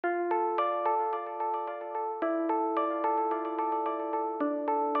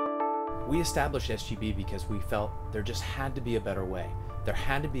We established SGB because we felt there just had to be a better way. There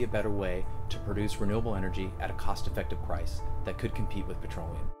had to be a better way to produce renewable energy at a cost-effective price that could compete with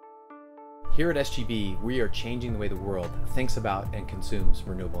petroleum. Here at SGB, we are changing the way the world thinks about and consumes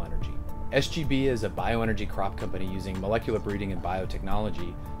renewable energy. SGB is a bioenergy crop company using molecular breeding and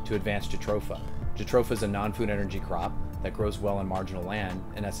biotechnology to advance Jatropha. Jatropha is a non-food energy crop that grows well on marginal land,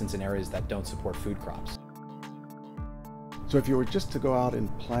 in essence in areas that don't support food crops. So if you were just to go out and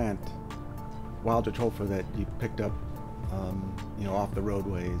plant wild Jatropha that you picked up off the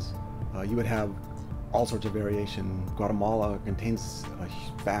roadways, you would have all sorts of variation. Guatemala contains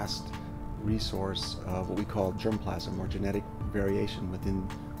a vast resource of what we call germplasm, or genetic variation within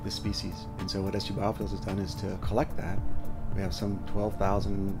the species. And so what sgbiofuels has done is to collect that. We have some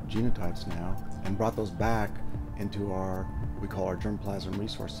 12,000 genotypes now, and brought those back into our, what we call our germplasm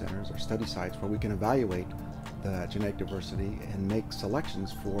resource centers, or study sites, where we can evaluate the genetic diversity and make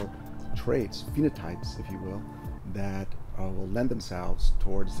selections for traits, phenotypes, if you will, that will lend themselves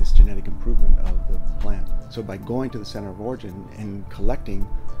towards this genetic improvement of the plant. So by going to the center of origin and collecting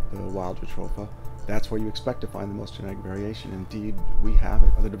the wild Jatropha, that's where you expect to find the most genetic variation. Indeed, we have it.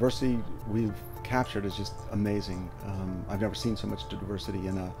 The diversity we've captured is just amazing. I've never seen so much diversity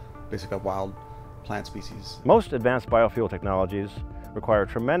in basically a wild plant species. Most advanced biofuel technologies require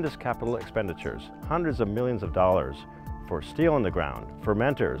tremendous capital expenditures, hundreds of millions of dollars for steel in the ground,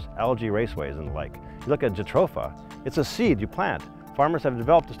 fermenters, algae raceways and the like. You look at Jatropha, it's a seed you plant. Farmers have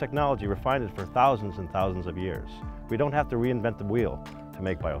developed this technology, refined it for thousands and thousands of years. We don't have to reinvent the wheel to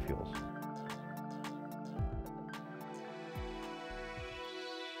make biofuels.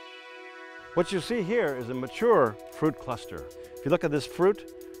 What you see here is a mature fruit cluster. If you look at this fruit,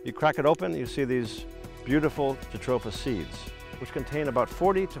 you crack it open, you see these beautiful Jatropha seeds, which contain about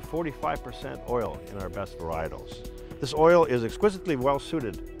 40 to 45% oil in our best varietals. This oil is exquisitely well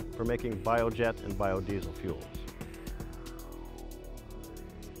suited for making biojet and biodiesel fuels.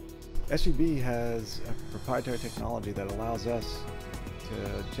 SGB has a proprietary technology that allows us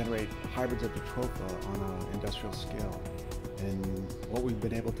to generate hybrids of Jatropha on an industrial scale. And what we've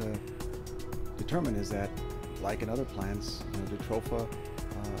been able to determine is that, like in other plants, Jatropha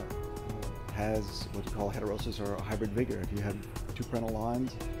has what you call heterosis, or a hybrid vigor. If you have two parental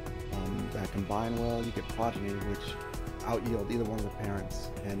lines that combine well, you get progeny which out-yield either one of the parents.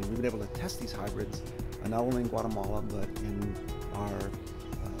 And we've been able to test these hybrids not only in Guatemala, but in our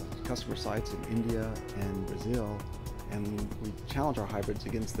customer sites in India and Brazil. And we challenge our hybrids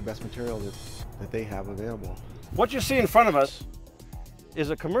against the best material that they have available. What you see in front of us is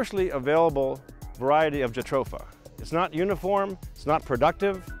a commercially available variety of Jatropha. It's not uniform, it's not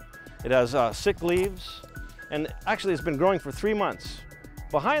productive, it has sick leaves, and actually it's been growing for 3 months.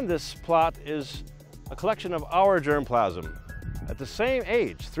 Behind this plot is a collection of our germplasm at the same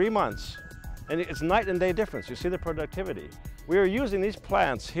age, 3 months, and it's night and day difference. You see the productivity. We are using these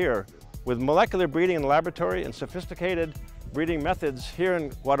plants here with molecular breeding in the laboratory and sophisticated breeding methods here in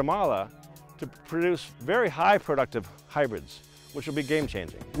Guatemala to produce very high productive hybrids, which will be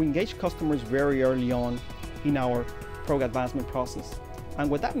game-changing. We engage customers very early on in our product advancement process. And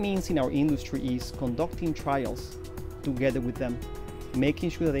what that means in our industry is conducting trials together with them, making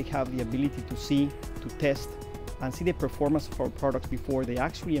sure that they have the ability to see, to test, and see the performance of our products before they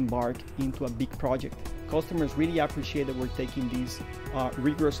actually embark into a big project. Customers really appreciate that we're taking this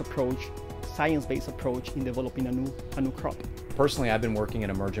rigorous approach, science-based approach in developing a new crop. Personally, I've been working in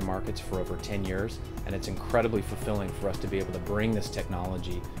emerging markets for over 10 years, and it's incredibly fulfilling for us to be able to bring this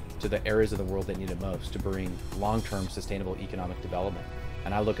technology to the areas of the world that need it most, to bring long-term sustainable economic development.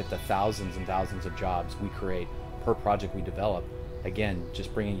 And I look at the thousands and thousands of jobs we create per project we develop, again,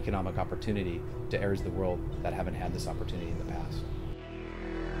 just bringing economic opportunity to areas of the world that haven't had this opportunity in the past.